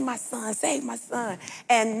 Lord, save my son, save my son.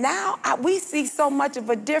 And now we see so much of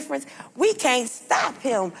a difference. We can't stop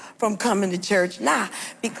him from coming to church now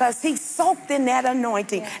because he's soaked in that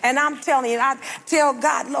anointing. And I'm telling you, I tell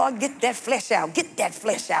God, Lord, get that flesh out, get that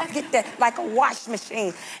flesh out, get that like a wash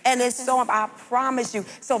machine. And it's so, I promise you.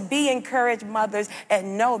 So be encouraged, mothers,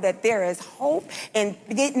 and know that there is hope in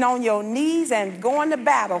getting on your knees and going to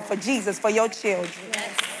battle for Jesus, for your children.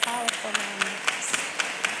 Yes, powerful,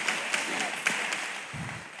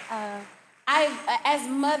 Mommy. As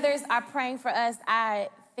mothers are praying for us, I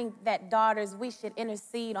think that daughters, we should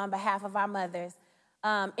intercede on behalf of our mothers.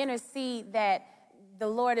 Intercede that the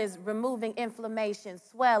Lord is removing inflammation,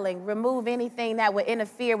 swelling, remove anything that would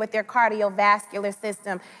interfere with their cardiovascular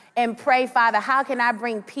system. And pray, Father, how can I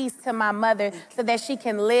bring peace to my mother so that she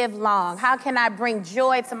can live long? How can I bring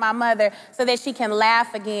joy to my mother so that she can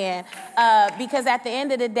laugh again? Because at the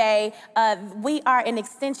end of the day, we are an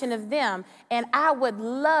extension of them. And I would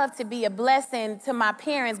love to be a blessing to my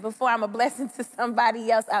parents before I'm a blessing to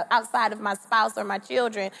somebody else outside of my spouse or my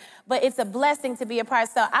children. But it's a blessing to be a part.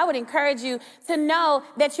 So I would encourage you to know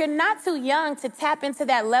that you're not too young to tap into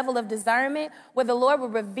that level of discernment where the Lord will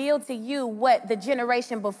reveal to you what the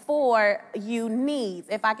generation before for you needs,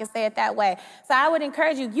 if I can say it that way. So I would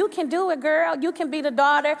encourage you, you can do it, girl. You can be the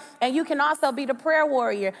daughter, and you can also be the prayer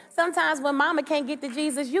warrior. Sometimes when mama can't get to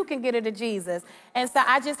Jesus, you can get her to Jesus. And so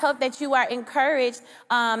I just hope that you are encouraged.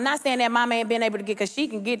 Not saying that mama ain't been able to get, because she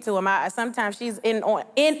can get to him. Sometimes she's in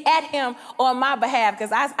at him on my behalf,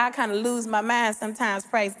 because I kind of lose my mind sometimes,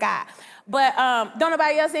 praise God. But don't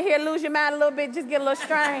nobody else in here lose your mind a little bit, just get a little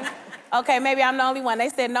strained? Okay, maybe I'm the only one. They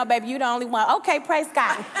said, no, baby, you the only one. Okay, praise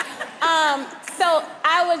God. So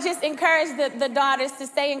I would just encourage the daughters to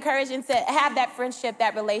stay encouraged and to have that friendship,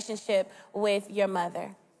 that relationship with your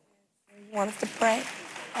mother. You want us to pray?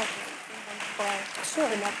 Okay. Sure.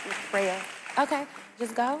 Enough with prayer. Okay,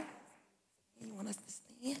 just go. You want us to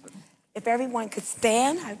stand? If everyone could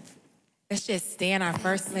stand. Let's just stand. Our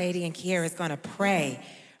First Lady and Kiara is going to pray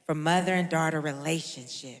for mother and daughter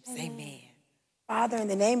relationships. Amen. Father, in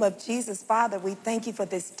the name of Jesus, Father, we thank you for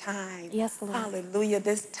this time. Yes, Lord. Hallelujah.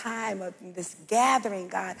 This time of this gathering,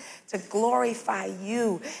 God, to glorify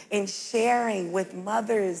you in sharing with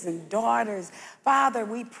mothers and daughters. Father,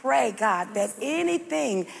 we pray, God, that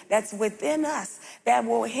anything that's within us that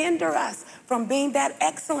will hinder us from being that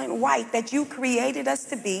excellent wife that you created us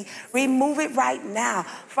to be, remove it right now.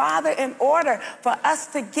 Father, in order for us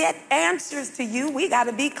to get answers to you, we got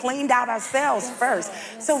to be cleaned out ourselves first.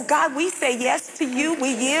 So, God, we say yes to you.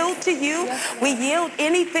 We yield to you. We yield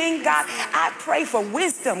anything, God. I pray for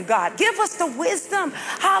wisdom, God. Give us the wisdom,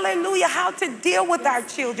 hallelujah, how to deal with our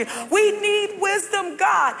children. We need wisdom,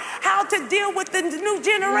 God, how to deal with the new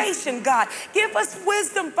generation, God. Give us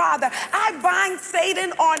wisdom, Father. I bind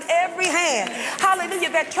Satan on every hand, hallelujah,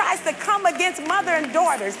 that tries to come against mother and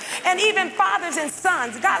daughters and even fathers and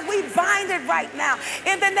sons. God, we bind it right now.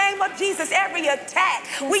 In the name of Jesus, every attack,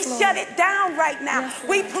 we shut it down right now.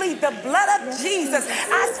 We plead the blood of Jesus.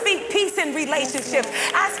 I speak peace in relationships.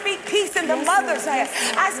 I speak peace in the mother's head.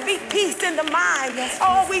 I speak peace in the mind.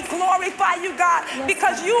 Oh, we glorify you, God,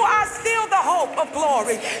 because you are still the hope of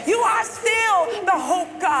glory. You are still the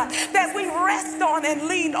hope, God, that we rest on and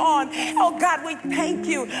lean on. Oh, God, we thank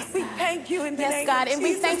you. We thank you in the name God, of and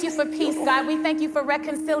Jesus. we thank you for peace, God. We thank you for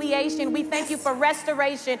reconciliation. We thank you for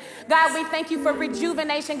restoration. God, we thank you for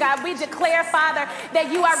rejuvenation. God, we declare, Father,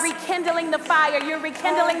 that you are rekindling the fire. You're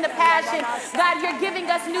rekindling the passion. God, you're giving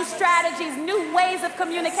us new strategies, new ways of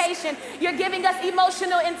communication. You're giving us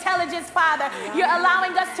emotional intelligence, Father. You're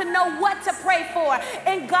allowing us to know what to pray for.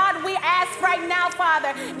 And God, we ask right now,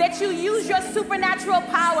 Father, that you use your supernatural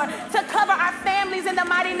power to cover our families in the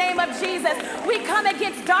mighty name of Jesus. We come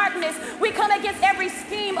against darkness. We come against every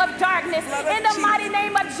scheme of darkness in the mighty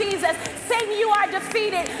name of Jesus. Satan, you are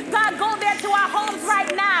defeated. God, go there to our homes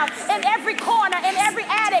right now, in every corner, in every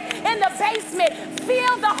attic, in the basement.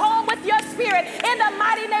 Fill the home with your spirit in the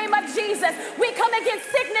mighty name of Jesus. We come against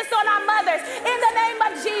sickness on our mothers in the name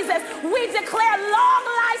of Jesus. We declare long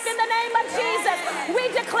life in the name of Jesus. We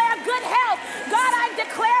declare good health. God, I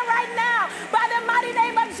declare right now, by the mighty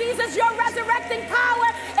name of Jesus, your resurrecting power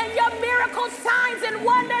and your miracles, signs, and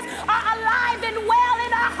wonders are alive and well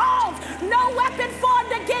in our homes. No weapon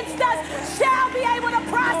formed against us shall be able to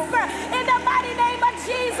prosper in the mighty name of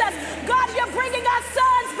Jesus. God, you're bringing our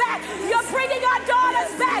sons back. You're bringing our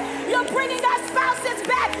daughters back. You're bringing our spouses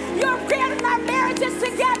back. You're bringing our marriages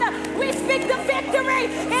together. We speak the victory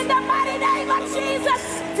in the mighty name of Jesus.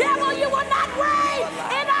 Devil, you will not reign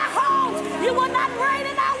in our homes. You will not reign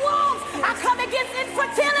in our wombs. I come against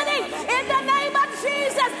infertility in the name of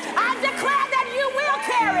Jesus. I declare that you will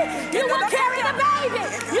carry. You will carry the baby.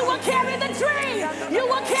 You will carry the dream. You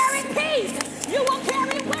will carry peace. You will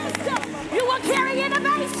carry wisdom. You will carry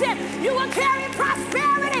innovation. You will carry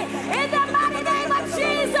prosperity in the mighty name of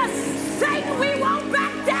Jesus. Satan, we won't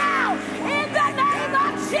back down in the name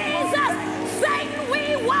of Jesus. Satan,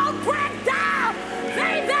 we won't break down.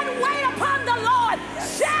 They that wait upon the Lord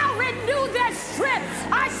shall renew their strength.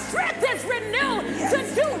 Our strength is renewed to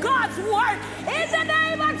do God's work in the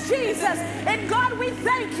name of Jesus. And God, we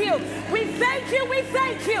thank you. We thank you. We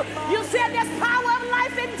thank you. You said there's power of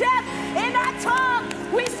life and death in our tongue.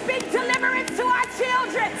 We speak deliverance to our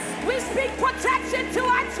children. We speak protection to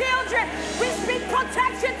our children. We speak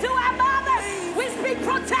protection to our mothers. We speak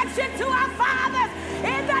protection to our fathers.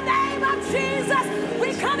 In the name of Jesus,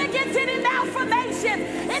 we come against any malformation,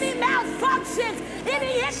 any malfunctions,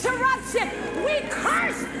 any interruption. We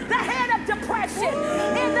curse the hand of depression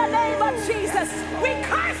in the name of Jesus. We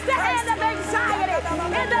curse the hand of anxiety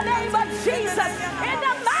in the name of Jesus. In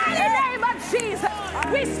the mighty name of Jesus,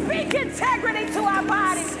 we speak integrity to our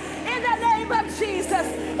bodies in the name of Jesus.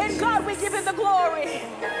 And God, we give you the glory.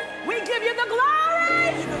 We give you the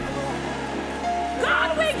glory.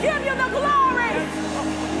 God, we give you the glory.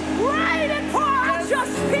 Rain and pour out your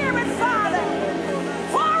spirit.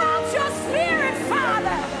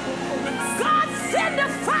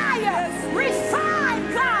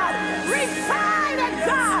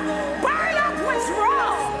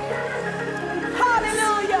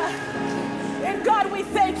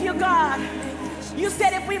 You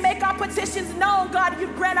said if we make our petitions known, God, you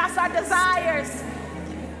grant us our desires.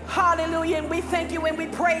 Hallelujah. And we thank you and we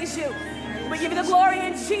praise you. We give you the glory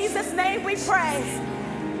in Jesus' name we pray.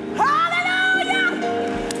 Hallelujah.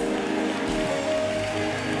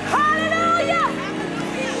 Hallelujah.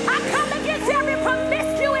 I come against every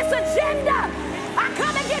promiscuous agenda. I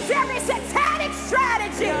come against every satanic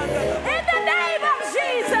strategy. In the name of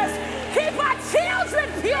Jesus, keep our children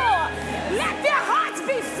pure. Let their hearts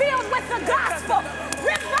be filled with the gospel.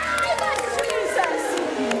 Revive us, Jesus.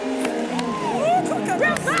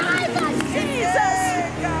 Revive us, Jesus.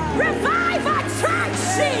 Revive our church,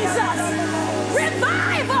 Jesus.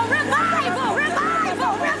 Revival, revival,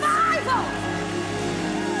 revival, revival.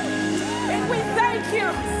 And we thank you.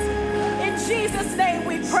 In Jesus' name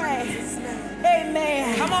we pray.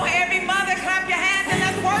 Amen. Come on, every mother, clap your hands and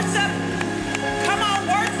let's worship. Come on,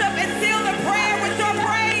 worship and seal the prayer with your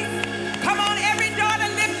praise. Come on, every daughter,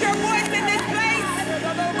 lift your voice in this place.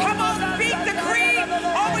 Come on, speak, decree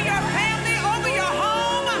over your family, over your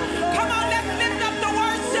home. Come on, let's lift up the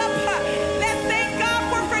worship. Let's thank God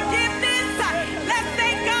for forgiveness. Let's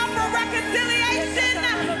thank God for reconciliation.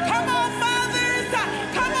 Come on, mothers.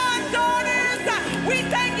 Come on, daughters. We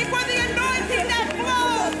thank you for the anointing that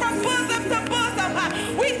flows from bosom to bosom.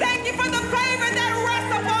 We thank you for the favor that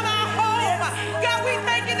rests upon our home. God, we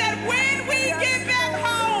thank you that when we get back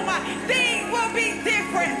home, things will be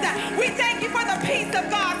different. We thank you for the peace of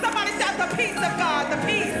God. Somebody shout the peace of God, the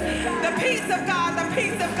peace of God, the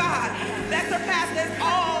peace of God that surpasses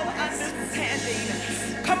all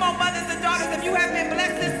understanding. Come on, mothers and daughters, if you have been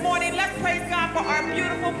blessed this morning, let's praise God for our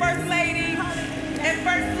beautiful First Lady and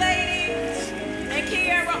First Lady and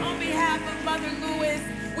Kiara. On behalf of Mother Lewis,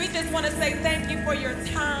 we just want to say thank you for your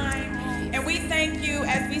time. And we thank you,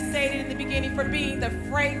 as we stated in the beginning, for being the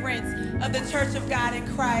fragrance of the Church of God in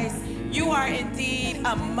Christ. You are indeed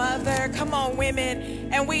a mother. Come on, women.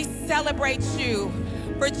 And we celebrate you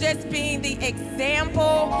for just being the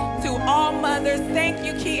example to all mothers. Thank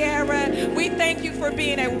you, Kiara. We thank you for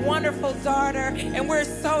being a wonderful daughter. And we're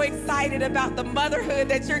so excited about the motherhood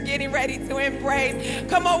that you're getting ready to embrace.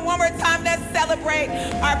 Come on, one more time. Let's celebrate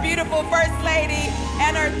our beautiful First Lady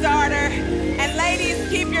and her daughter. And ladies,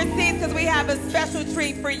 keep your seats because we have a special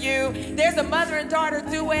treat for you. There's a mother and daughter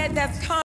duet that's coming.